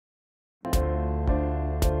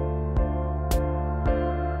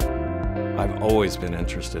I've always been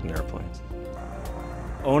interested in airplanes.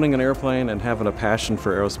 Owning an airplane and having a passion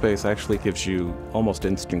for aerospace actually gives you almost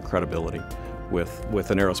instant credibility with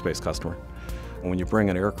an aerospace customer. When you bring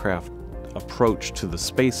an aircraft approach to the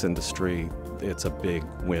space industry, it's a big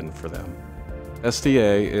win for them.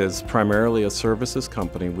 SDA is primarily a services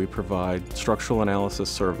company. We provide structural analysis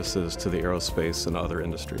services to the aerospace and other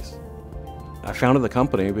industries. I founded the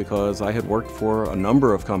company because I had worked for a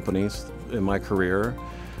number of companies in my career.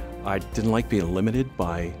 I didn't like being limited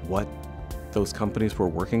by what those companies were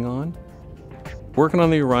working on. Working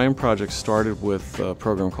on the Orion project started with a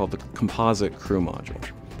program called the Composite Crew Module.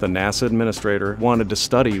 The NASA administrator wanted to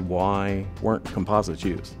study why weren't composites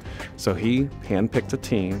used. So he handpicked a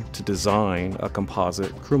team to design a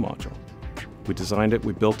composite crew module. We designed it,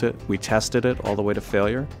 we built it, we tested it all the way to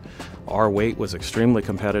failure. Our weight was extremely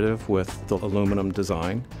competitive with the aluminum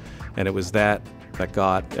design, and it was that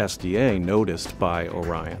got SDA noticed by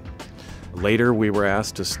Orion. Later, we were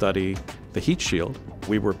asked to study the heat shield.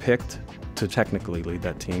 We were picked to technically lead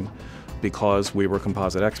that team because we were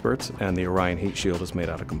composite experts, and the Orion heat shield is made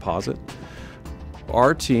out of composite.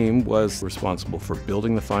 Our team was responsible for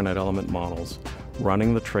building the finite element models,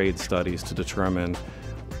 running the trade studies to determine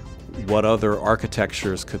what other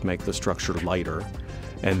architectures could make the structure lighter,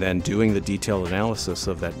 and then doing the detailed analysis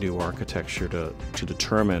of that new architecture to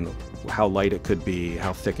determine how light it could be,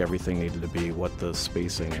 how thick everything needed to be, what the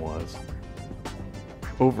spacing was.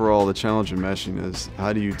 Overall, the challenge in meshing is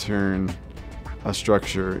how do you turn a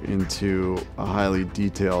structure into a highly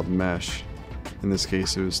detailed mesh. In this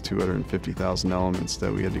case, it was 250,000 elements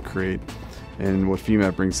that we had to create. And what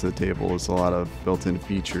Femap brings to the table is a lot of built-in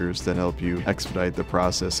features that help you expedite the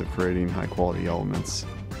process of creating high-quality elements.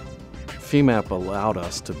 Femap allowed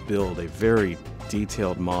us to build a very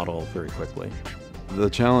detailed model very quickly. The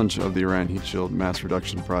challenge of the Orion Heat Shield mass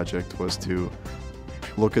production project was to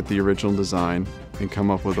look at the original design and come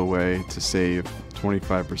up with a way to save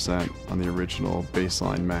 25% on the original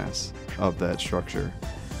baseline mass of that structure.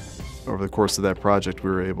 Over the course of that project,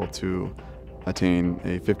 we were able to attain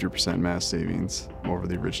a 50% mass savings over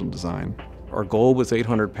the original design. Our goal was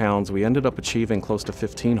 800 pounds. We ended up achieving close to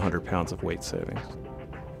 1,500 pounds of weight savings.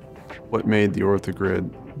 What made the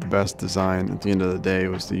OrthoGrid the best design at the end of the day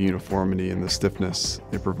was the uniformity and the stiffness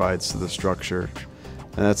it provides to the structure.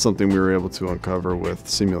 And that's something we were able to uncover with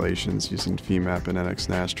simulations using Femap and NX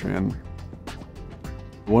Nastran.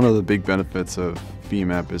 One of the big benefits of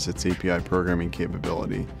Femap is its API programming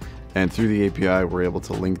capability. And through the API, we're able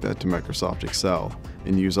to link that to Microsoft Excel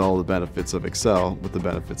and use all the benefits of Excel with the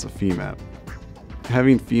benefits of Femap.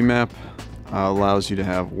 Having Femap allows you to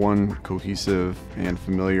have one cohesive and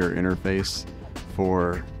familiar interface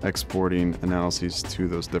for exporting analyses to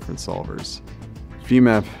those different solvers.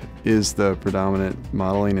 Femap is the predominant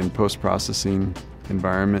modeling and post-processing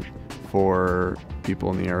environment for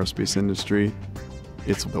people in the aerospace industry.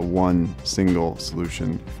 It's the one single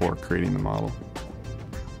solution for creating the model.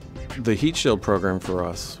 The heat shield program for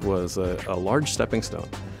us was a large stepping stone.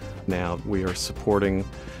 Now we are supporting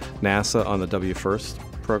NASA on the WFIRST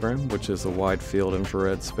program, which is a wide field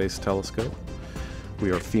infrared space telescope.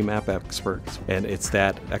 We are Femap experts, and it's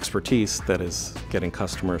that expertise that is getting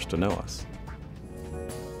customers to know us.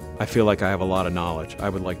 I feel like I have a lot of knowledge. I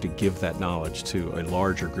would like to give that knowledge to a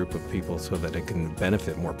larger group of people so that it can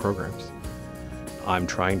benefit more programs. I'm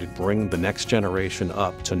trying to bring the next generation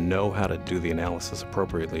up to know how to do the analysis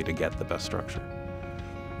appropriately to get the best structure.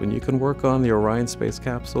 When you can work on the Orion space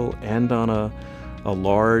capsule and on a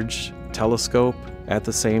large telescope at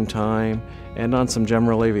the same time, and on some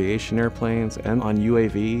general aviation airplanes, and on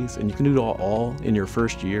UAVs, and you can do it all in your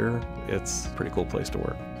first year, it's a pretty cool place to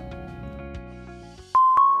work.